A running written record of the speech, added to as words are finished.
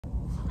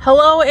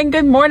Hello and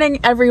good morning,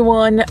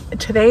 everyone.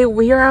 Today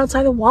we are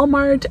outside of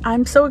Walmart.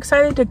 I'm so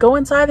excited to go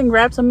inside and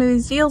grab some of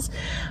these deals.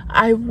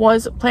 I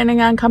was planning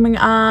on coming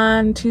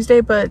on Tuesday,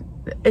 but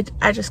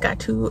I just got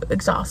too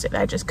exhausted.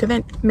 I just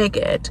couldn't make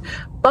it.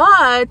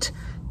 But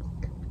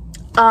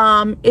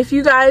if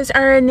you guys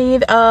are in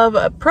need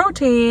of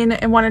protein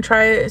and want to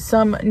try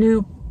some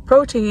new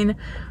protein,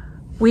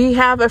 we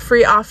have a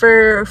free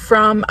offer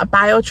from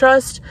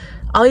BioTrust.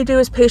 All you do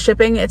is pay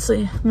shipping. It's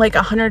like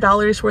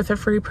 $100 worth of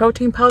free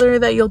protein powder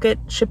that you'll get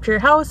shipped to your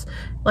house.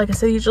 Like I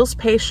said, you just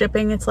pay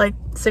shipping. It's like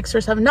 $6 or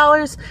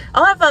 $7.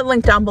 I'll have that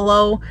link down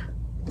below.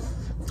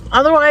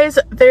 Otherwise,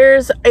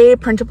 there's a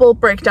printable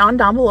breakdown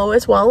down below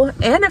as well.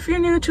 And if you're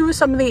new to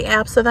some of the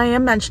apps that I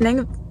am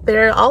mentioning,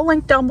 they're all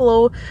linked down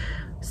below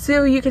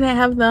so you can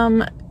have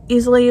them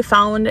easily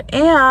found.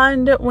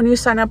 And when you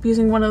sign up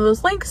using one of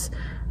those links,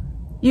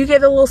 you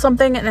get a little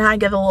something and I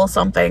get a little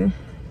something.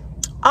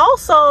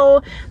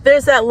 Also,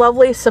 there's that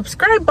lovely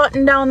subscribe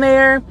button down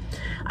there.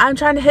 I'm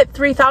trying to hit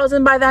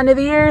 3,000 by the end of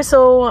the year,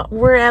 so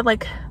we're at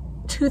like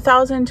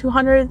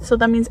 2,200, so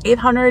that means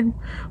 800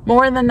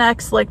 more in the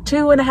next like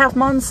 2.5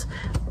 months.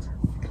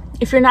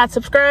 If you're not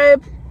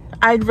subscribed,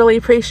 I'd really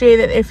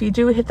appreciate it if you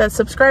do hit that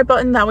subscribe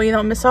button. That way you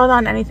don't miss out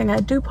on anything I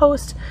do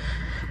post.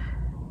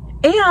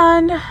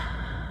 And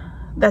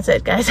that's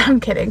it, guys. I'm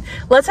kidding.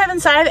 Let's head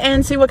inside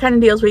and see what kind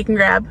of deals we can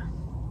grab.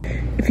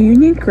 If you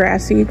need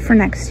grass seed for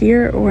next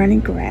year or any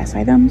grass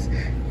items,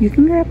 you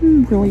can grab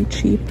them really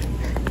cheap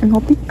and they'll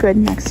be good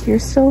next year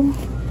still.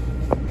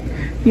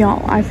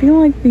 Y'all, I feel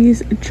like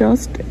these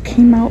just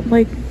came out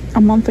like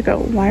a month ago.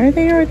 Why are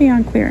they already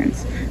on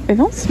clearance? They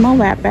don't smell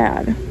that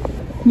bad.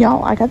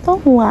 Y'all, I got the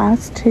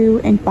last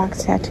 2 ink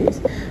box tattoos.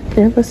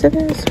 They're listed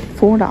as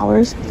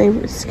 $4.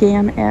 They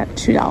scan at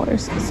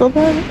 $2. So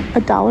they're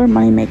 $1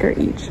 moneymaker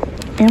each.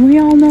 And we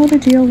all know the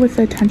deal with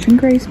the Tension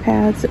Grace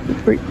pads.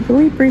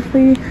 Really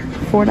briefly,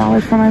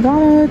 $4 from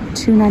Ibotta,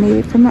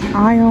 $2.98 from the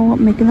aisle,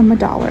 making them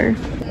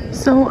 $1.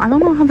 So I don't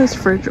know how this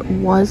fridge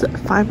was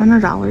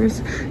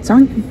 $500. It's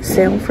on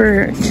sale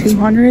for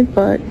 $200,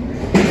 but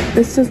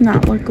this does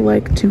not look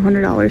like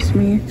 $200 to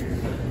me.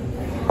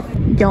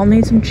 Y'all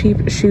need some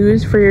cheap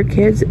shoes for your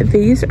kids.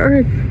 These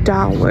are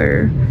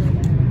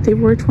 $1. They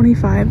were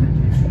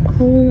 $25.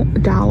 Whole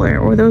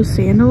 $1. Or those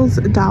sandals,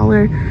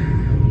 $1.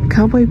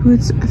 Cowboy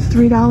boots,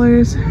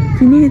 $3.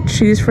 If you need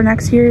shoes for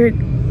next year,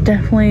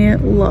 definitely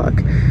look.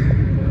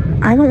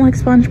 I don't like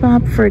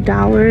SpongeBob. For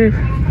 $1.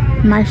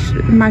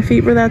 My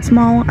feet were that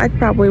small, I'd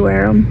probably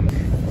wear them.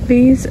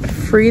 These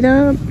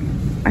Frida,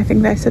 I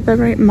think I said that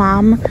right,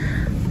 mom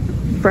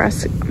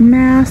breast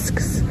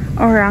masks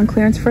are on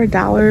clearance for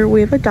 $1.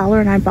 We have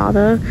 $1 in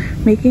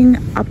Ibotta, making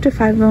up to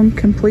 5 of them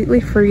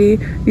completely free.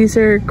 These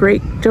are a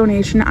great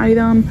donation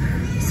item,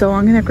 so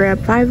I'm gonna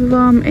grab 5 of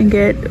them and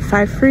get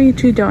 5 free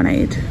to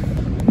donate.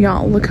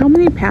 Y'all, look how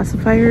many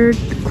pacifier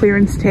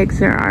clearance tags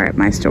there are at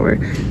my store.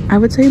 I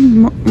would say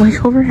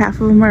like over half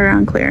of them are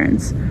on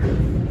clearance.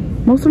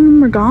 Most of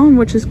them are gone,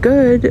 which is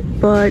good,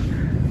 but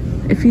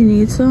if you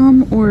need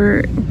some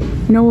or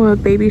know a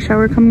baby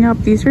shower coming up,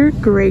 these are a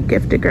great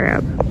gift to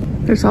grab.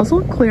 There's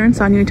also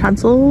clearance on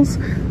utensils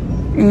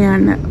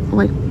and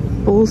like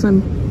bowls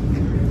and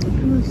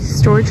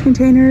storage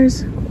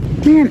containers.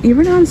 Man,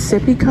 even on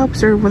sippy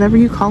cups or whatever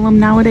you call them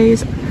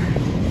nowadays,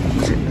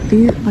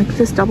 like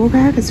this double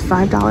bag is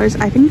 $5.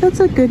 I think that's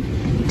a good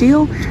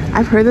deal.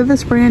 I've heard of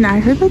this brand.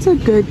 I heard that's a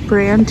good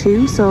brand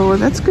too, so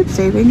that's good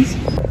savings.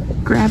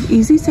 Grab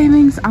easy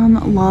savings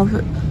on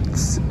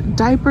Love's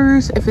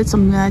diapers if it's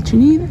something that you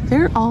need.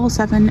 They're all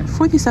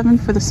 $7.47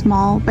 for the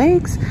small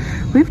bags.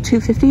 We have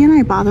 $2.50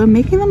 in Ibotta,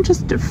 making them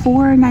just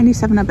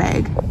 $4.97 a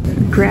bag.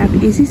 Grab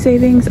easy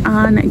savings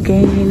on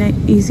Gain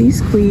Easy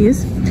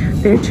Squeeze.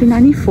 They're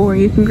 $2.94.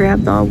 You can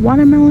grab the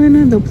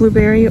watermelon, the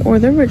blueberry, or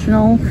the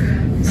original.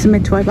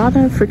 Submit to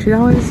Ibotta for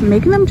 $2,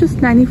 making them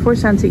just 94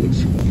 cents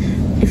each.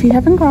 If you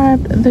haven't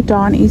grabbed the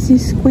Dawn Easy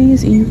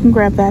Squeeze, you can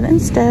grab that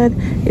instead.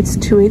 It's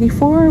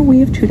 $2.84. We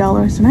have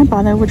 $2 in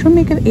Ibotta, which will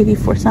make it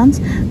 84 cents.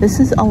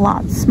 This is a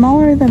lot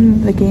smaller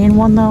than the Gain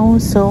one though,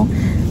 so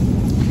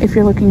if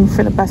you're looking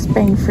for the best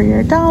bang for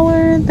your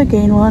dollar, the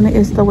Gain one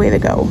is the way to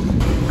go.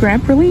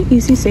 Grab really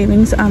easy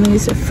savings on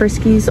these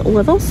Friskies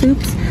Little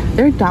Soups.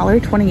 They're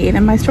 $1.28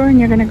 in my store, and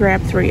you're gonna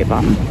grab 3 of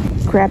them.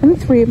 Grabbing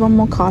 3 of them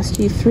will cost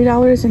you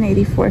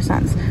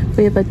 $3.84.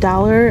 We have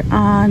 $1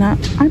 on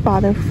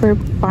Ibotta for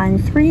buying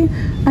 3,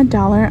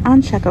 $1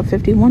 on Checkout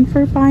 51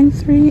 for buying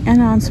 3,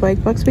 and on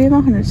Swag Bucks we have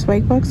 100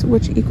 Swag Bucks,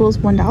 which equals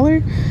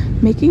 $1,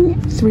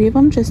 making 3 of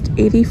them just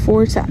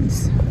 84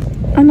 cents.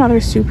 Another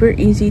super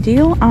easy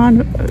deal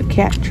on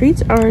cat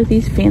treats are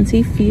these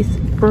Fancy Feast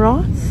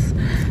broths.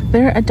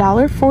 They're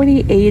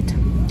 $1.48.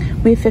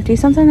 We have 50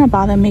 cents on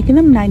Ibotta, making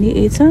them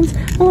 98 cents.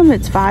 The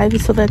limit's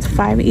 5, so that's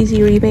 5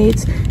 easy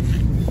rebates.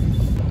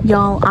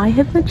 Y'all, I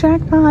hit the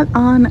jackpot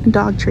on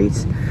dog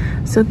treats.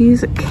 So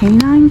these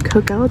canine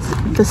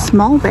cookouts, the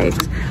small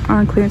bags, are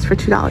on clearance for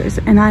 $2.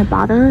 In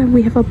Ibotta,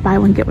 we have a buy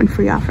one get one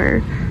free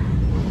offer.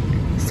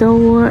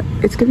 So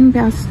it's giving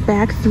us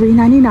back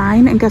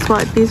 $3.99, and guess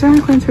what? These are on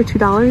clearance for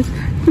 $2.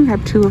 You can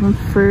grab 2 of them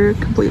for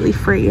completely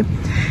free.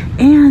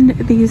 And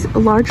these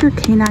larger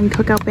canine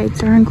cookout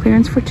bags are on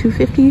clearance for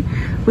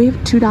 $2.50. We have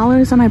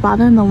 $2 on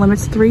Ibotta and the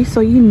limit's 3,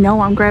 so you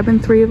know I'm grabbing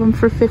 3 of them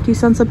for 50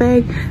 cents a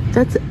bag.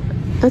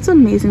 That's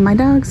amazing. My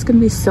dog's gonna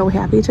be so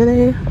happy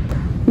today.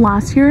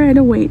 Last year I had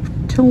to wait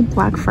till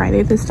Black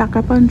Friday to stock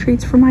up on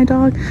treats for my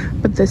dog,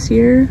 but this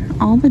year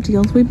all the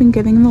deals we've been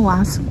getting in the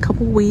last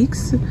couple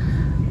weeks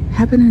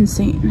have been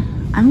insane.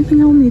 I don't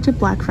think I'll need to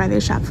Black Friday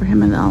shop for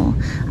him at all.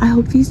 I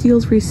hope these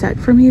deals reset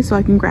for me so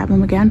I can grab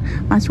them again.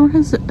 My store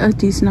has a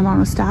decent amount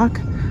of stock,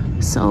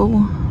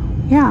 so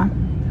yeah.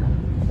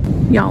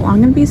 Y'all, I'm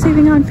gonna be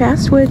saving on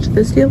Fast Switch.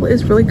 This deal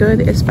is really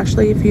good,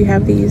 especially if you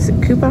have these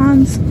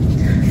coupons.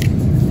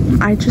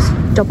 I just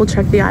double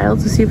checked the aisle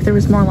to see if there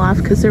was more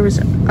left because there was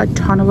a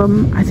ton of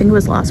them. I think it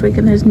was last week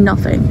and there's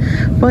nothing.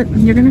 But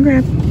you're gonna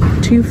grab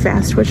 2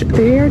 Fast Switch.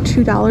 They are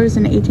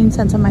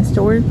 $2.18 on my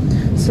store.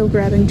 So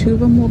grabbing 2 of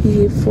them will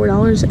be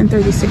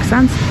 $4.36.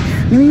 I'm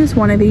gonna use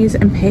one of these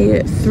and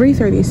pay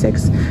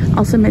 $3.36.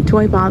 I'll submit to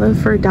Ibotta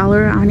for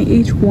 $1 on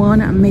each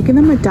one, making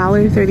them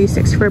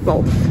 $1.36 for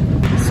both.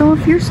 So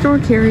if your store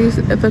carries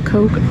the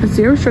Coke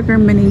Zero Sugar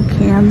mini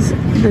cans,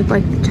 the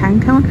like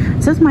 10 count,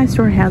 it says my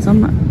store has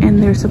them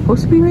and they're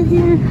supposed to be right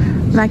here,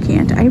 but I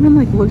can't. I even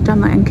like looked on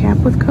the end cap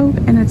with Coke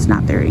and it's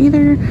not there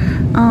either.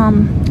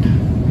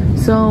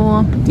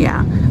 So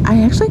yeah,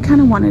 I actually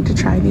kind of wanted to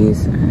try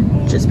these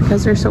just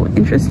because they're so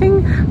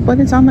interesting, but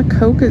it's on the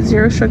Coke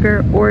Zero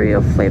Sugar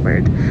Oreo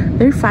flavored.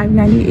 They're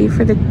 $5.98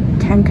 for the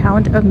 10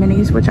 count of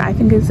minis, which I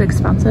think is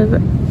expensive,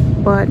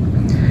 but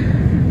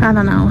I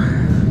don't know.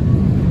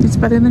 It's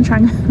better than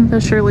trying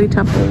the Shirley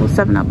Temple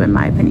 7-Up in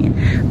my opinion.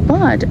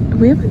 But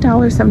we have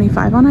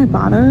 $1.75 on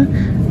Ibotta,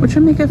 which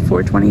would make it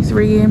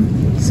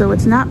 $4.23. So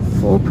it's not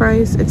full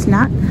price. It's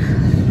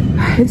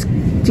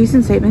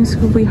decent savings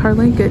because we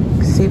hardly get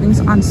savings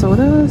on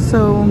soda.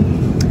 So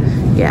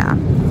yeah.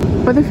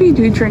 But if you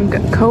do drink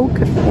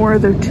Coke or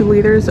the 2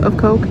 liters of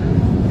Coke,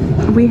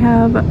 we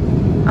have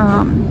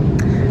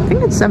I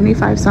think it's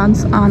 75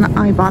 cents on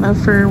Ibotta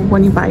for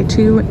when you buy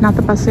 2. Not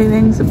the best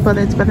savings, but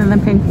it's better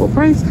than paying full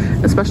price,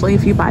 especially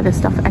if you buy this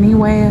stuff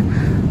anyway.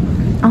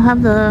 I'll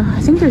have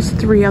I think there's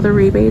 3 other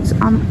rebates.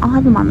 I'll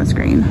have them on the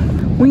screen.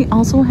 We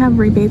also have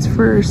rebates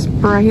for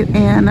Sprite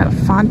and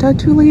Fanta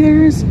 2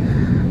 liters.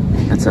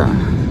 That's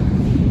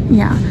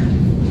yeah.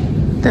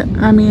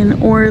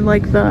 Or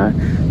like the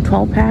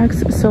 12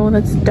 packs. So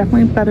that's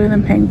definitely better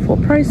than paying full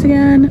price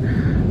again.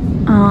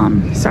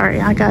 Sorry,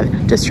 I got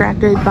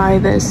distracted by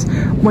this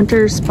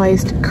winter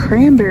spiced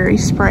cranberry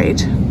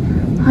Sprite.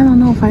 I don't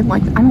know if I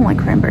don't like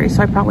cranberry,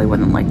 so I probably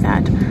wouldn't like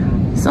that.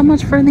 So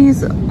much for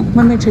these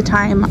limited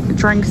time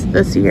drinks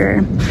this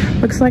year.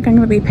 Looks like I'm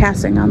gonna be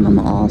passing on them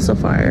all so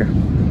far.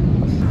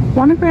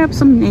 Want to grab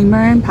some name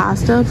brand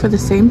pasta for the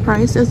same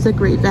price as the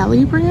Great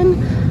Value brand?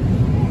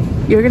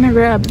 You're gonna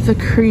grab the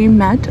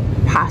Cremette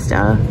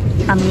pasta.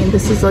 I mean,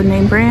 this is a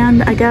name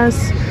brand, I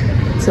guess.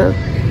 It's a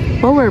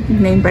lower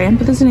name brand,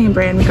 but it's a name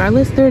brand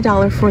regardless. They're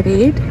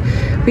 $1.48.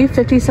 We have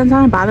 50 cents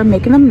on Ibotta,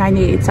 making them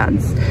 98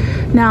 cents.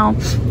 Now,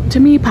 to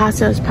me,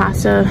 pasta is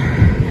pasta.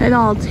 It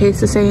all tastes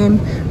the same.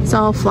 It's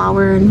all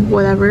flour and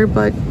whatever,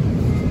 but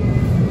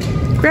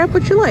grab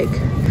what you like.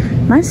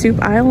 My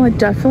soup aisle, it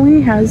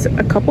definitely has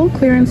a couple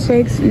clearance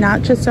tags,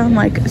 not just on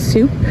like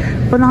soup,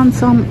 but on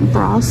some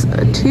broths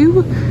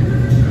too.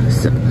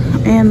 So,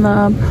 and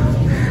the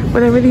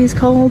whatever these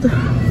called,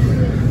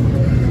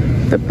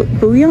 the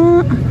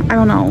bouillon, I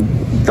don't know,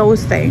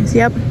 those things.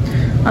 Yep.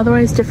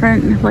 Otherwise,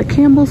 different like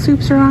Campbell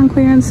soups are on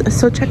clearance,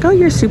 so check out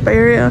your soup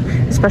area,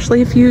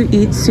 especially if you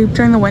eat soup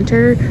during the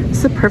winter.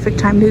 It's the perfect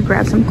time to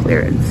grab some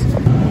clearance.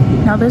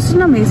 Now this is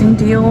an amazing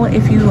deal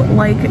if you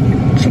like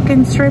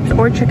chicken strips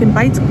or chicken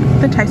bites.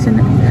 The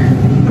Tyson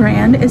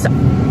brand is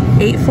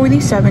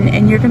 $8.47,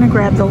 and you're gonna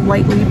grab the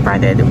lightly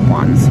breaded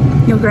ones.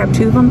 You'll grab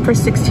 2 of them for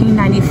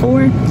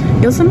 $16.94.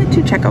 You'll submit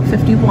to checkout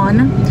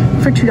 51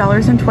 for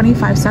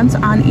 $2.25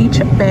 on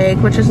each bag,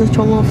 which is a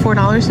total of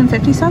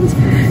 $4.50.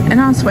 And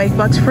on swag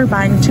bucks for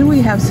buying 2,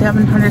 we have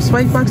 700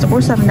 swag bucks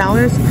or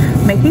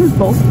 $7, making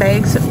both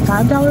bags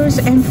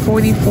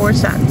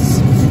 $5.44.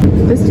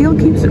 This deal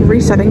keeps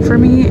resetting for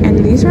me,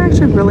 and these are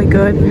actually really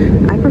good.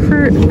 I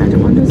prefer, that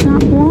one does not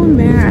belong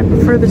there. I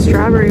prefer the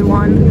strawberry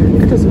one.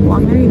 It doesn't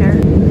belong there either.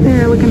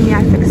 There, look at me,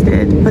 I fixed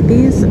it. But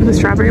these, the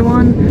strawberry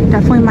one,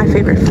 definitely my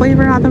favorite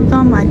flavor out of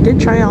them. I did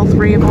try all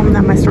 3 of them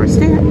that my store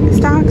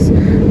stocks.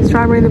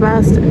 Strawberry the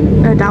best,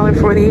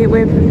 $1.48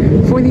 with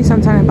 40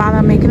 cents on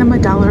Ibotta, making them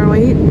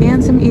 $1.08,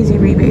 and some easy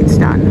rebates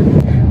done.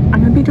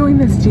 I'm gonna be doing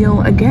this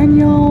deal again,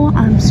 y'all.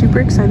 I'm super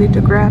excited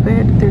to grab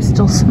it. There's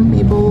still some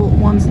Maple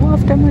ones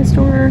left at my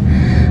store,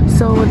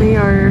 so they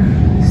are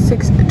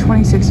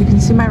 $6.26. You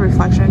can see my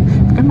reflection.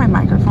 I've got my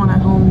microphone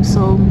at home,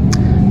 so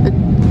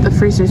the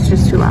freezer's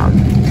just too loud.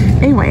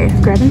 Anyway,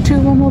 grabbing 2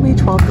 of them will be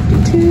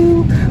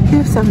 $12.52. We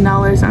have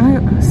 $7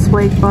 on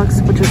swag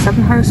bucks, which is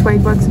 700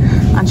 swag bucks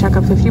on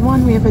checkout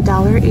 51. We have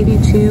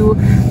 $1.82.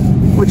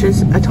 which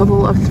is a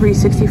total of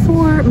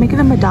 $3.64, making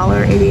them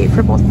 $1.88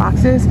 for both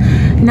boxes.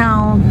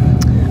 Now,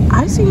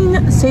 I've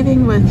seen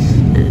Saving with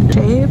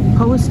Jay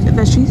post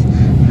that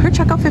her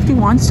checkout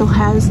 51 still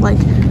has like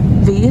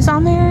these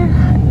on there.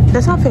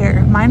 That's not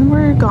fair. Mine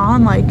were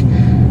gone, like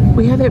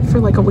we had it for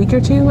like a week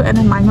or two and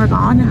then mine were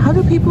gone. How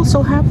do people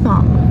still have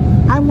them?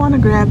 I want to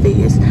grab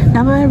these.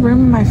 Now that I have room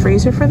in my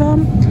freezer for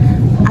them,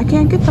 I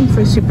can't get them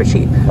for super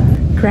cheap.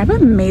 Grab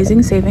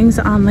amazing savings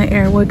on the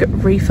Airwick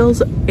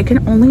refills. It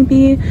can only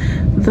be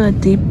the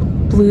deep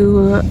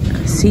blue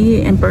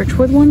sea and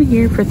birchwood one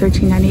here for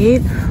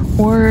 $13.98,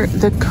 or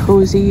the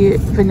cozy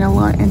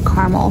vanilla and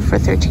caramel for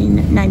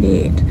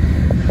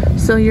 $13.98.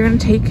 So you're gonna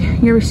take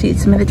your receipt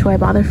submitted to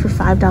Ibotta for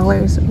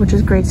 $5, which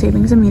is great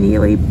savings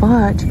immediately.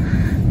 But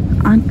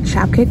on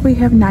Shopkick we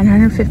have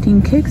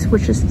 915 kicks,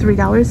 which is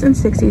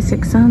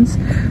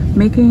 $3.66,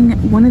 making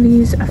one of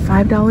these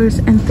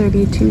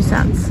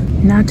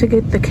 $5.32. Now to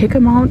get the kick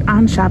amount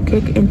on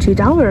Shopkick into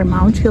dollar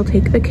amount, you'll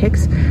take the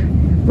kicks,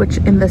 which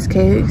in this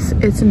case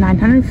is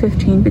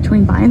 915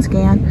 between buy and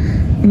scan,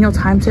 and you'll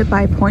times it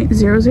by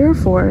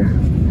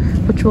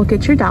 0.004, which will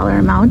get your dollar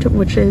amount,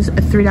 which is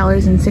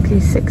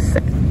 $3.66.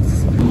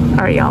 All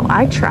right, y'all,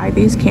 I tried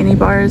these candy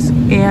bars,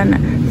 and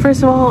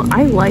first of all,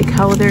 I like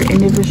how they're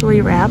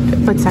individually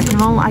wrapped, but second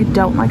of all, I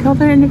don't like how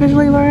they're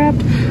individually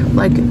wrapped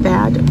like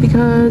that,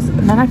 because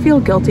then I feel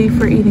guilty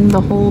for eating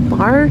the whole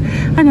bar.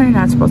 I know you're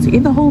not supposed to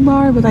eat the whole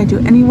bar, but I do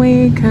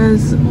anyway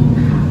because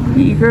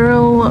your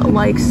girl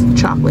likes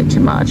chocolate too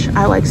much.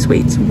 I like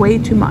sweets way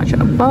too much,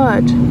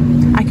 but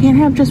I can't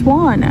have just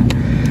one.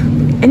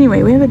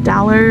 Anyway, we have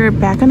 $1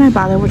 back on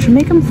Ibotta, which would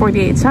make them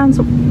 48 cents.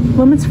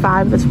 Limit's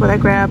 5, that's what I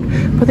grabbed,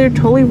 but they're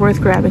totally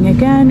worth grabbing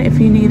again if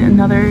you need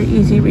another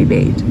easy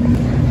rebate.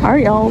 All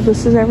right, y'all,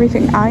 this is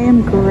everything I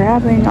am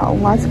grabbing.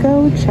 Let's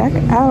go check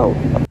out.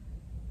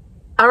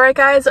 All right,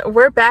 guys,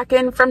 we're back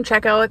in from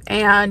checkout,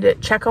 and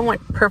checkout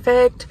went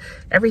perfect.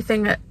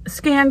 Everything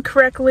scanned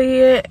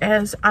correctly,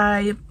 as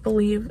I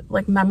believe,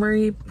 like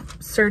memory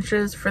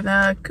searches for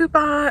the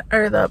coupon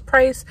or the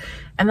price,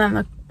 and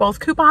then both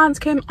coupons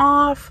came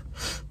off.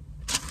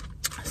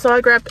 So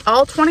I grabbed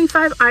all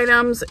 25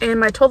 items, and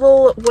my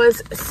total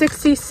was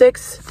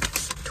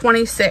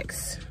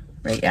 $66.26.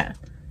 Right, yeah.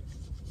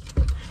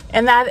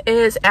 And that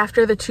is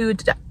after the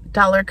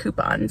 $2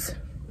 coupons.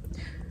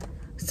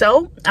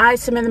 So I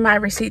submitted my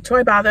receipt to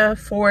Ibotta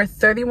for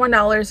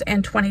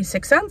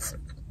 $31.26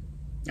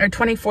 or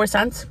 24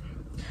 cents.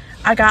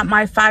 I got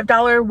my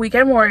 $5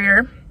 Weekend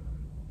Warrior.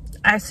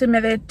 I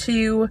submitted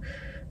to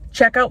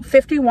checkout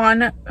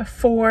 51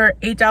 for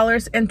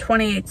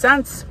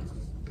 $8.28.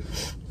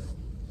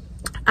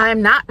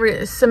 I'm not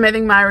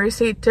submitting my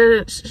receipt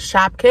to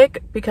Shopkick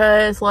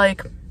because,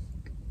 like,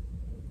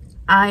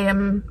 I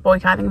am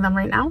boycotting them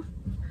right now.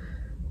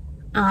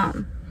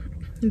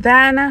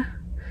 Then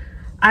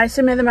I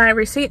submitted my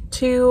receipt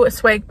to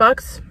Swag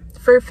Bucks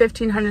for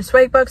 1,500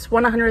 Swag Bucks.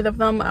 100 of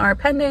them are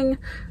pending,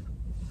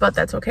 but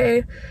that's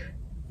okay.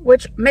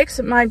 Which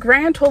makes my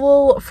grand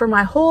total for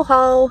my whole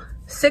haul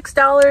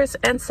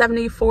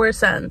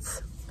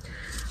 $6.74.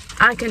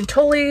 I can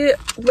totally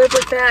live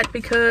with that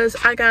because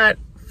I got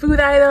food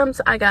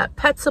items, I got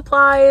pet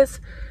supplies,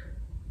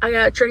 I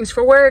got drinks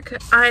for work.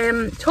 I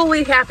am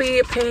totally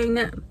happy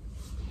paying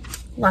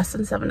less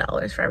than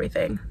 $7 for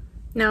everything.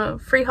 No,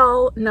 free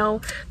haul,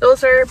 no.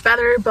 Those are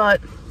better, but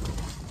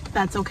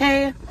that's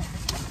okay.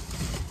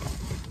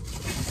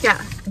 Yeah,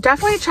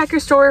 definitely check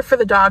your store for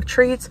the dog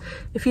treats.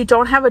 If you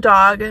don't have a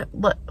dog,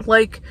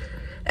 like,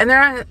 and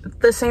they're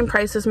at the same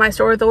price as my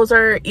store, those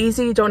are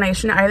easy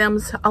donation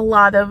items. A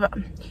lot of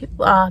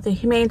the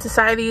humane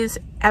societies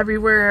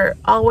everywhere,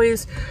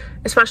 always,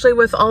 especially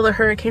with all the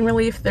hurricane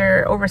relief,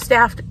 they're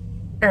overstaffed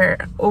or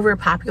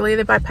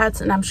overpopulated by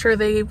pets, and I'm sure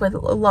they would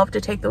love to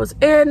take those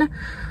in.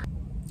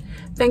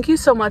 Thank you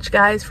so much,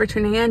 guys, for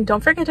tuning in.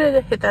 Don't forget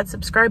to hit that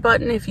subscribe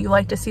button if you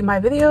like to see my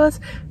videos,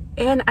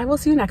 and I will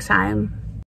see you next time.